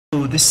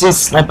This is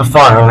Sniper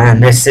File,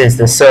 and this is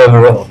the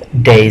server of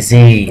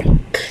DayZ.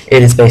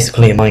 It is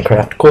basically a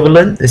Minecraft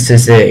equivalent. This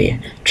is a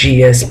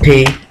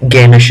GSP,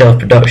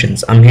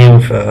 gamershelfproductions. I'm here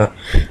with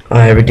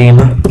I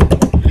Redeemer,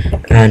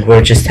 and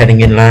we're just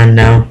heading inland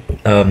now.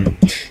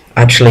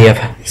 Actually,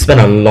 I've spent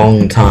a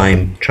long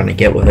time trying to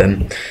get with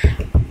him,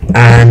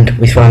 and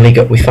we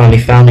finally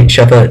found each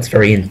other. It's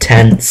very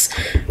intense.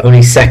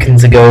 Only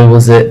seconds ago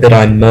was it that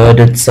I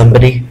murdered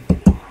somebody.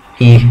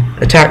 He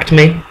attacked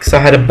me because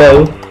I had a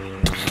bow.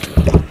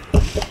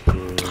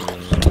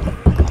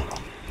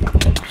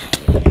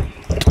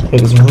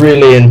 It was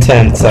really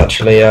intense,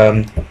 actually.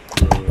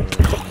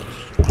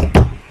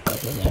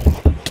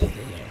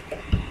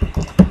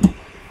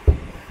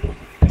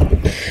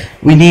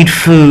 We need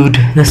food.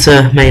 That's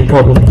a main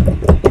problem.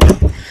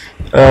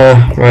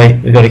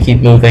 Right, we gotta keep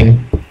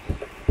moving.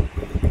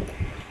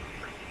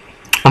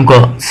 I've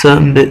got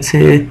certain bits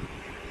here.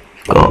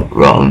 I've got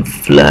rotten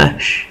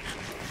flesh.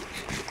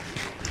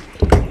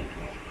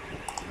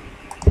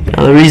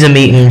 Now, the reason I'm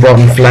eating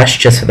rotten flesh,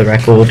 just for the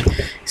record,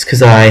 is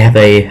because I have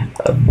a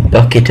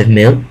bucket of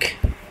milk.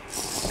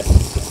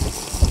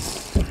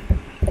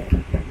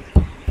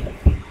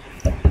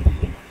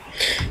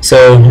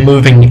 So,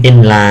 moving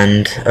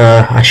inland,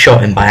 I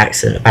shot him by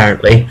accident,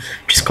 apparently,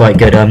 which is quite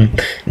good.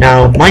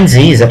 Now, Minez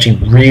is actually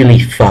really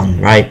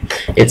fun, right?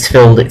 It's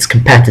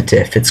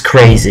competitive, it's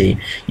crazy.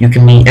 You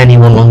can meet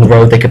anyone along the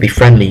road, they could be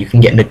friendly, you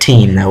can get in a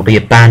team, there will be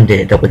a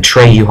bandit, they'll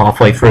betray you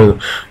halfway through.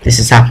 This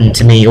has happened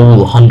to me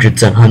all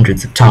hundreds and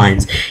hundreds of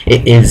times.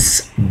 It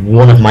is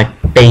one of my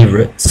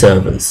favourite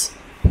servers.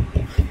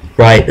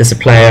 Right, there's a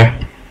player.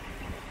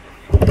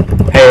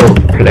 Hail,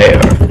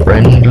 player,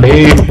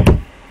 friendly.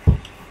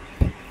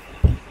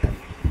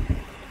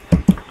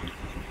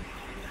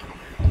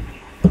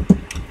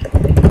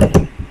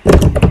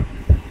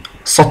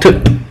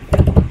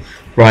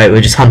 Right,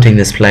 we're just hunting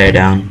this player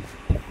down.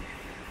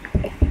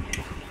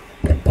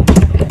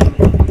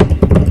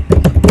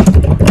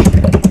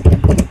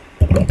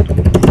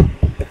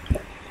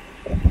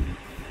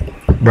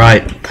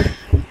 Right,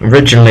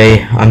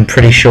 originally I'm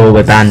pretty sure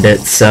we're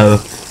bandits, so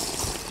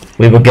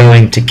we were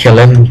going to kill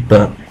him,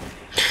 but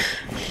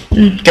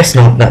guess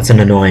not. That's an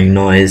annoying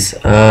noise.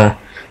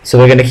 So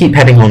we're going to keep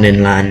heading on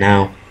inland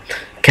now.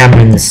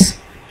 Cameron's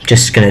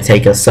just going to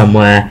take us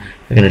somewhere.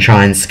 We're going to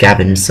try and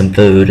scavenge some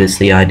food is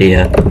the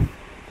idea.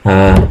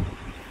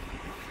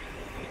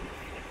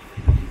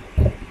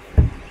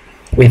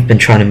 We've been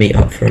trying to meet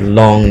up for a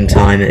long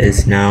time. It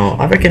is now,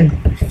 I reckon,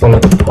 follow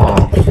the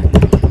path.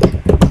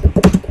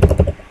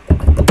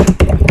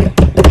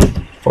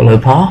 Follow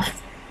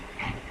path?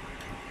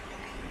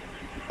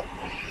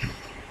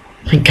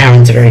 I think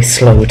Karen's a very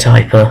slow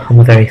typer. I'm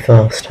a very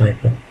fast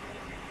typer.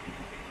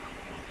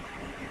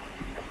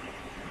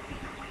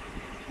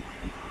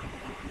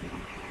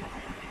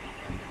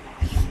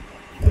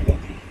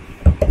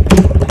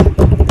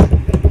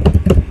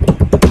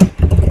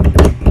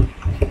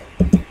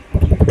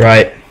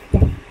 Right,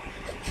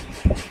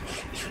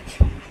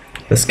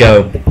 let's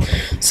go.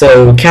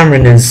 So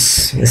Cameron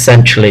is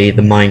essentially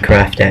the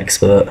Minecraft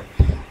expert.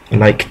 I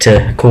like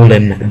to call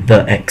him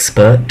the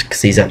expert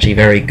because he's actually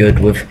very good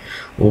with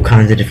all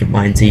kinds of different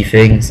Minez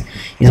things.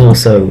 He's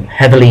also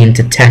heavily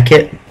into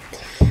Tekkit.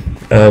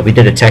 We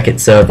did a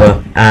Tekkit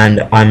server,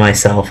 and I'm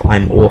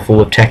awful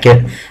with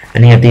Tekkit,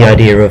 and he had the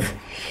idea of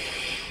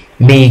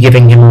me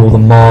giving him all the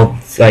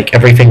mods, like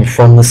everything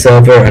from the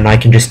server, and I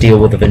can just deal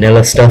with the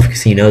vanilla stuff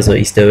because he knows what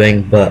he's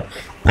doing, but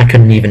I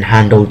couldn't even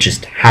handle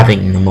just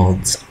having the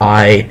mods.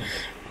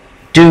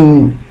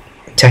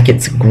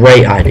 Tekkit's a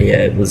great idea,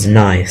 it was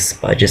nice,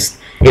 but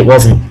it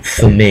wasn't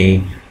for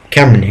me.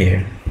 Cameron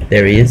here,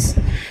 there he is.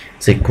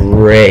 He's a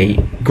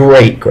great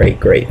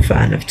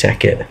fan of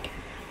Tekkit,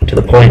 to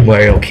the point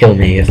where he'll kill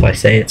me if I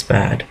say it's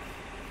bad.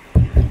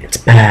 It's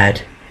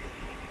bad.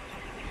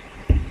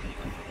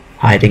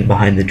 Hiding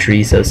behind the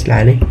tree so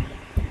slyly.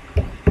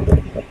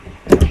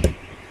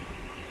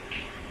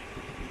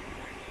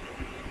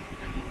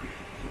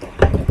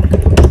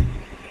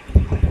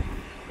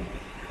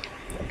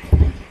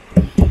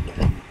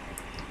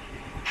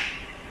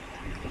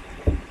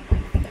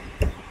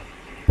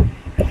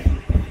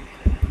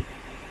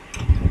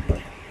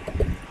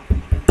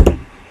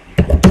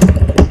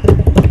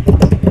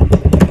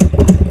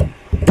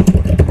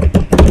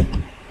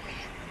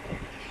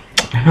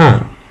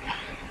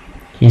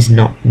 He's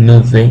not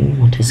moving.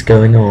 What is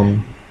going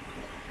on?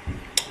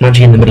 I'm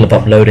actually in the middle of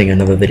uploading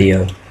another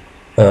video.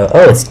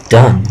 Oh, it's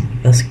done.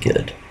 That's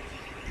good.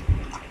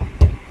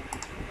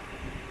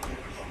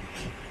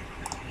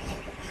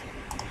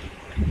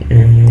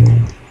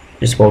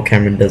 Just while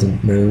Cameron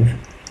doesn't move.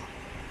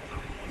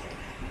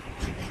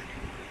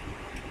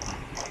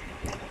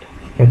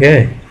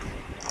 Okay.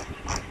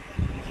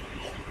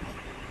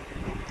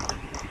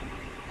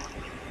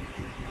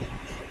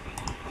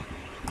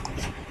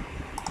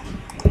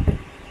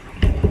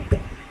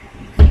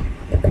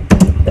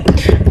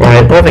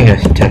 Right, we're having a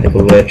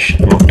technical glitch,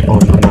 not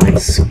on my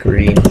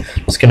screen.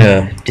 Just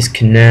gonna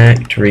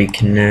disconnect,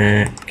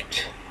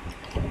 reconnect.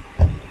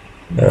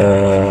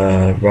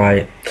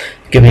 Right.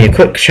 give me a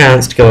quick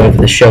chance to go over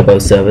the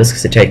Showboat servers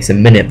because it takes a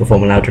minute before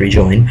I'm allowed to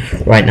rejoin.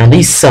 Right, now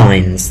these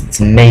signs,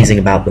 it's amazing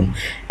about them.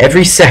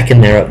 Every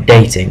second they're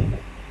updating.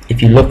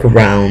 If you look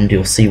around,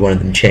 you'll see one of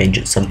them change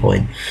at some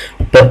point.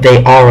 But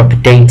they are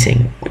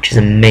updating, which is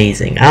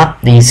amazing.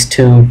 These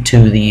two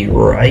to the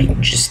right,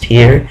 just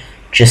here,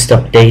 just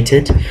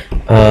updated.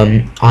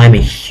 I'm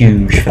a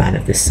huge fan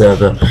of this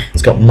server.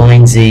 It's got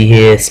Minez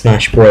here,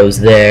 Smash Bros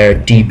there,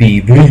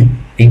 DBV,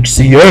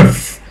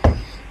 HCF.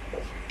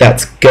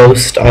 That's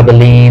Ghost, I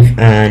believe,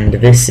 and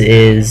this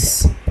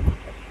is...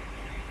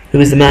 Who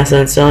is the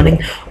master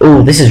starting?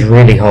 Oh, this is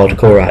really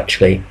hardcore,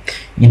 actually.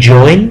 You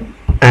join,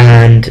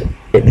 and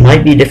it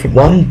might be a different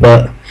one,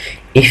 but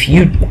if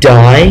you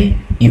die,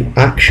 you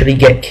actually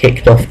get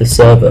kicked off the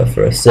server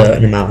for a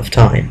certain amount of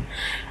time.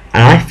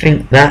 And I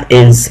think that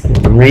is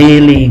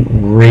really,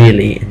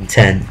 really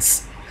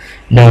intense,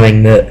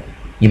 knowing that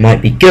you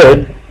might be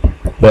good,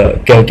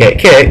 but go get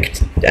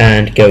kicked,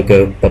 and go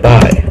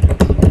bye-bye.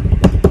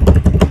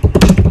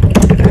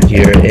 And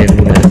you're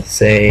in the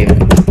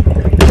same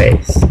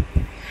place.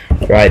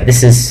 Right,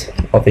 this is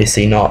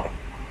obviously not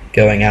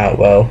going out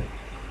well.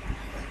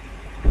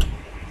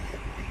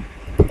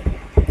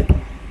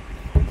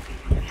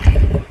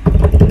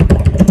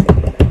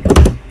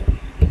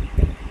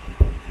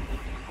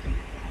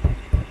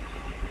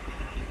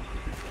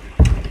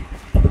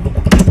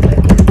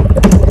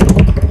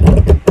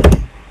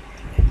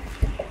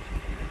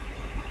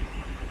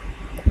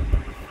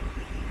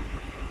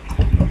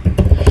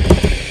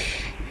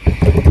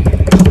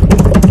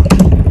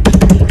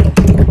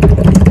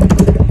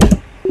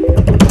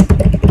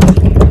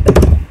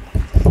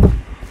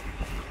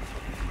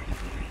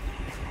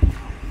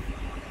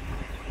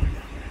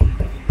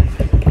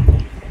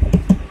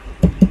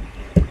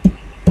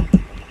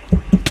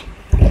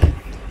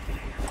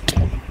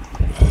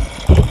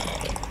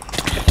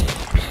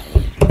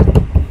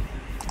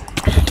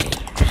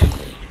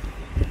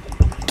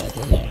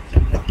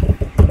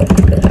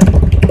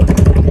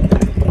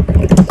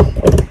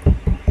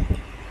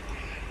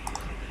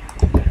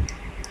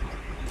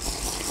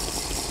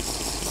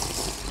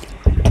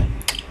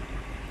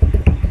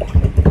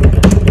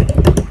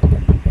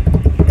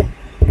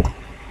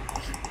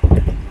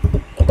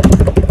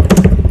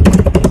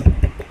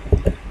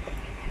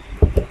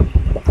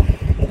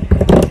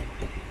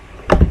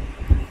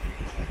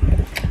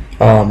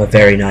 Oh, I'm a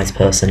very nice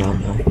person,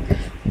 aren't I?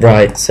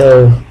 Right,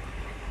 so...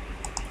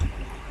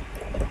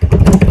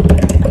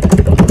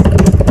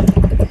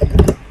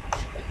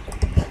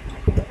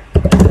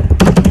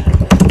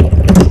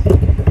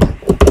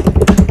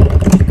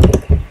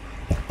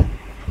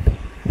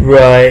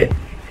 Right.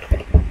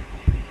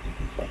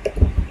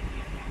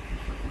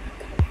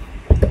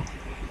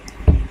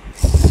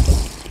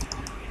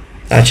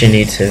 Actually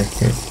need to.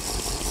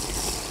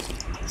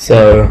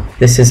 So,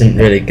 this isn't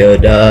really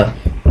good.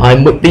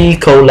 I'm Whitby,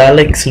 Cole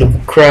Alex,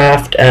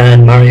 Lovecraft,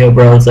 and Mario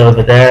Bros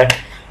over there.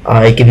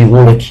 I give you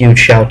all a huge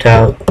shout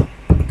out.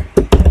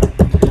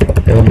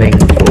 Filming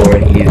for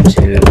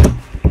YouTube.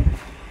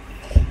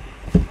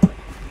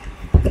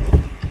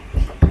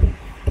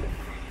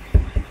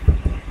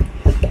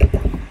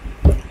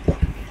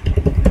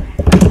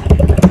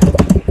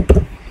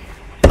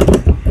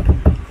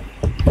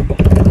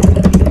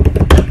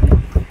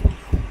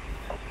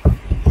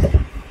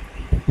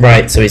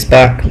 Right, so he's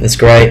back. That's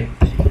great.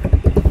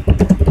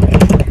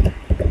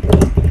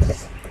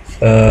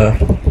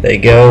 There you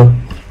go.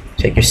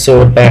 Take your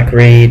sword back,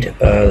 Reed.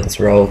 Let's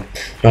roll. I'm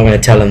not going to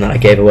tell him that I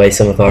gave away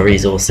some of our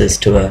resources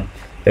to a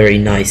very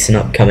nice and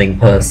upcoming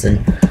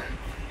person.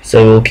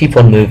 So we'll keep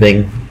on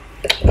moving.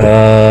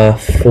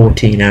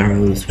 14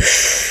 arrows.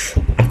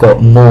 I've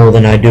got more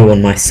than I do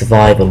on my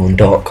survival on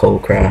Dark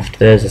Coalcraft.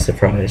 There's a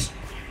surprise.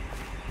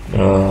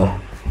 We're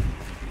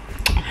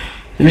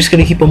just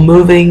going to keep on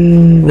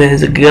moving.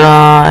 There's a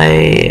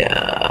guy.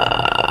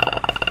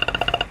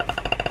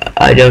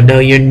 I don't know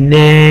your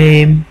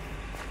name.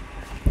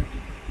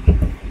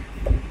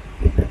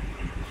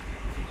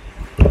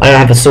 I don't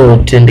have a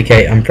sword to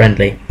indicate I'm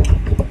friendly.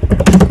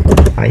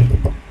 Hi.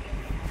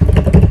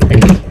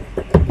 Friendly.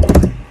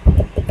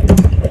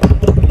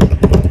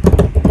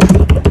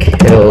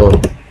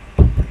 Kill.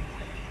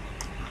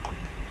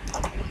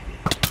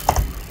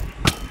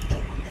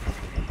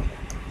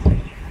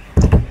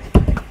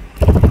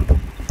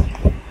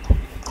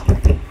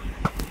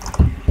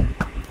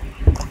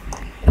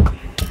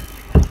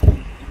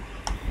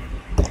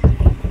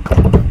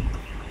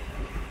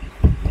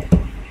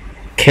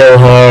 Kill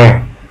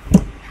her.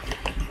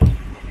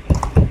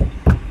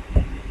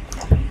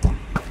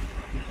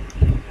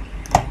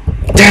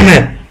 Damn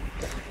it!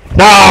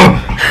 No!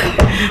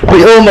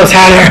 We almost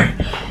had her!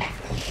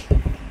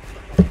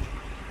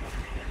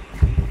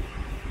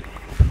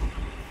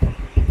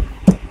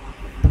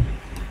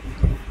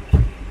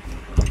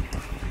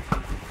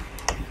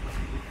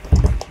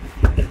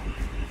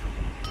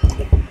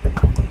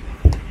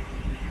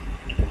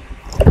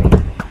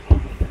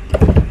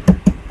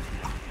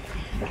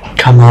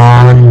 Come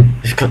on,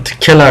 we've got to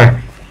kill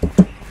her.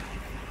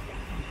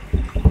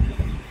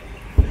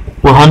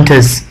 We're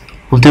hunters.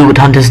 We'll do what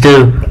hunters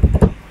do.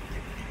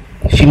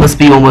 She must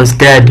be almost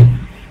dead.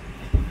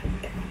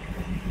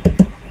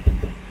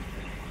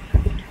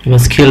 You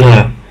must kill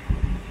her.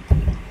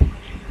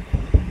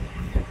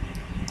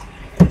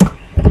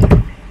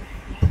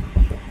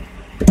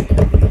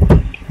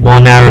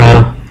 One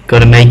arrow.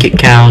 Gotta make it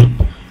count.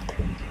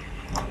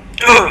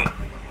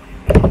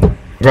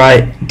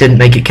 Right, didn't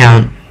make it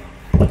count.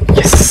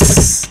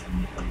 Yes.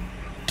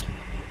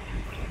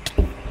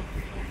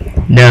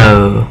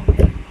 No.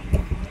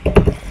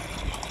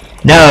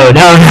 No,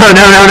 no, no,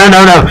 no, no, no,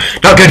 no, no.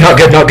 Not good, not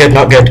good, not good,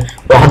 not good.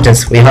 We're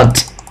hunters, we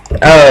hunt.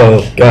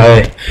 Oh,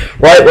 God.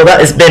 Right, well that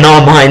has been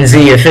our Minez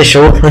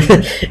official.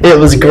 It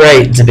was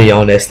great, to be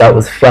honest. That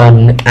was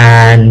fun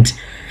and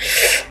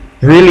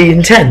really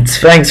intense.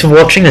 Thanks for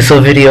watching. This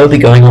whole video will be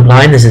going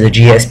online. This is a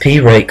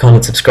GSP. Rate,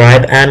 comment,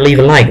 subscribe, and leave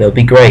a like. That would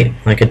be great.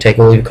 I could take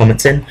all your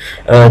comments in.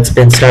 It's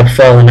been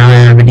Stabfell and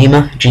I,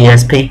 Redeemer,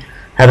 GSP.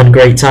 Having a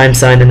great time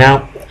signing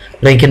out.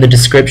 Link in the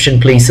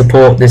description. Please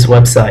support this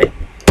website.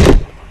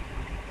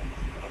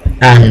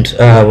 And,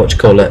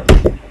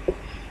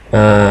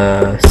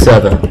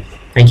 server.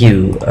 Thank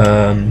you.